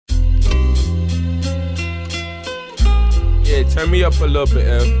Turn me up a little bit,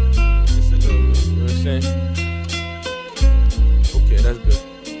 Em. Just a little bit, you know what I'm saying? Okay, that's good.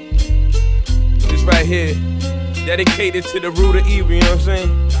 This right here, dedicated to the root of evil, you know what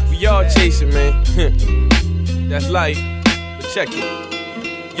I'm saying? We all chasing, man. That's life, but check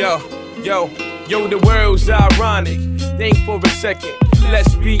it. Yo, the world's ironic. Think for a second,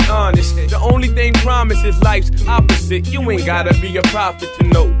 let's be honest. The only thing promised is life's opposite. You ain't gotta be a prophet to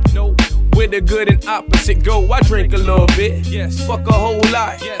know where the good and opposite go. I drink a little bit, fuck a whole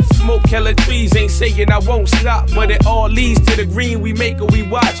lot. Smoke hella trees, ain't saying I won't stop, but it all leads to the green we make or we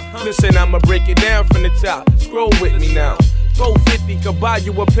watch. Listen, I'ma break it down from the top. Scroll with me now. 450 could buy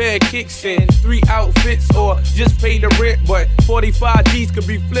you a pair of kicks and 3 outfits, or just pay the rent. But 45 G's could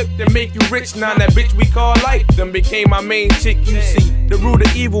be flipped and make you rich. Now that bitch we call life done became my main chick. You see, the root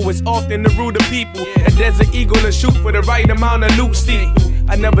of evil is often the root of people. A desert eagle to shoot for the right amount of loot. See,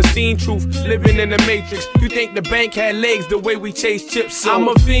 I never seen truth, living in the matrix. You think the bank had legs the way we chase chips? So I'm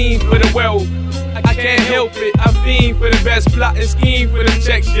a fiend for the wealth, I can't help it. I fiend for the best plot and scheme for them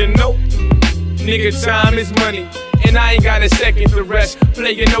checks, you know. Nigga, time is money, and I ain't got a second to rest.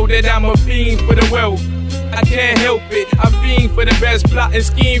 Player know that I'm a fiend for the wealth, I can't help it. I fiend for the best plot and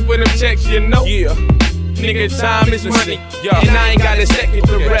scheme for them checks, you know. Yeah. Nigga, time is money, and I ain't got a second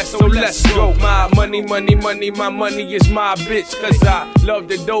to rest, so let's go. My money, my money is my bitch. Cause I love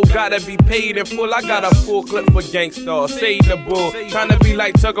the dough, gotta be paid in full. I got a full clip for gangsta, save the bull. Tryna be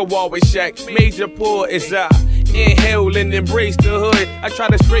like Tugger War with Shaq. Major poor is I. Inhale and embrace the hood. I try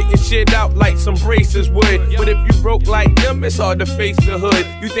to straighten shit out like some braces would. But if you broke like them, it's hard to face the hood.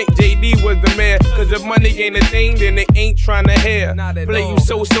 You think JD was the man, cause if money ain't a thing, then they ain't tryna hear. Play you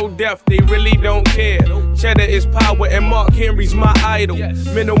so deaf, they really don't care. Cheddar is power and Mark Henry's my idol.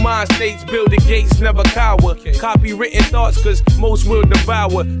 Mental mind states, build the gates, never cower. Copywritten thoughts, cause most will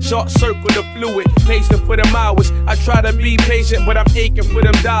devour. Short circle the fluid, patient for them hours. I try to be patient, but I'm aching for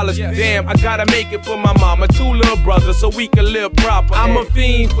them dollars. Damn, I gotta make it for my mama. 2 little brothers so we can live proper. I'm a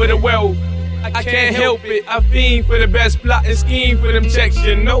fiend for the wealth, I can't help it. I fiend for the best plot and scheme for them checks,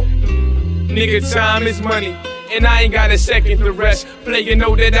 you know. Nigga, time is money, and I ain't got a second to rest. Player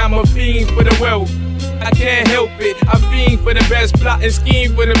know that I'm a fiend for the wealth, I can't help it. I fiend for the best plot and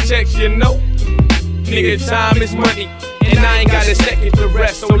scheme for them checks, you know. Nigga, time is money, and I ain't got a second to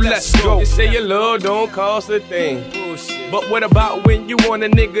rest, so let's go. You say your love don't cost a thing, but what about when you want a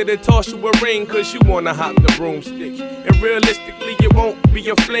nigga to toss you a ring cause you wanna hop the broomstick? And realistically it won't be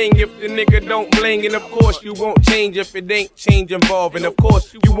a fling if the nigga don't bling. And of course you won't change if it ain't change involved. And of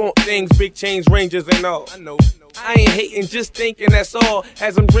course you want things, big change, ranges and all. I ain't hating, just thinking, that's all.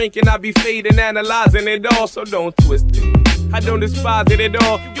 As I'm drinking, I be fading, analyzing it all, so don't twist it. I don't despise it at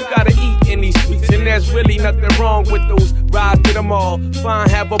all. You gotta eat in these streets, and there's really nothing wrong with those rides to the mall. Fine,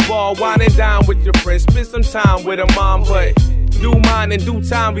 have a ball, wine and dine with your friends, spend some time with a mom, but do mine in due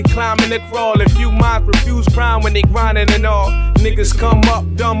time. We climbing and crawl. If you minds refuse crime when they grinding and all. Niggas come up,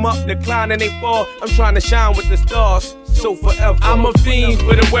 dumb up, decline and they fall. I'm trying to shine with the stars, so forever. I'm a fiend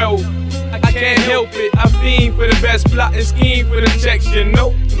for the wealth, I can't help it. I fiend for the best plot and scheme for them checks, you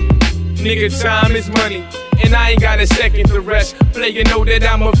know. Nigga, time is money, and I ain't got a second to rest. Player know that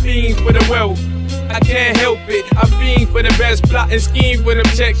I'm a fiend for the wealth, I can't help it. I fiend for the best plot and scheme for them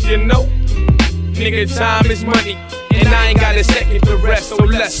checks, you know. Nigga, time is money, and I ain't got a second to rest, so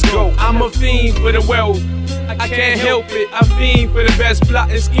let's go. I'm a fiend for the wealth, I can't help it. I fiend for the best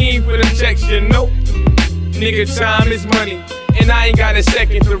plot and scheme for them checks, you know. Nigga, time is money, and I ain't got a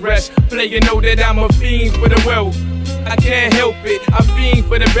second to rest. Player know that I'm a fiend for the wealth, I can't help it. I fiend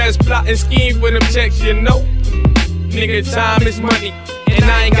for the best plot and scheme for them checks, you know. Nigga, time is money, and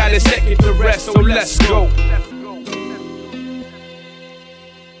I ain't got a second to rest, so let's go.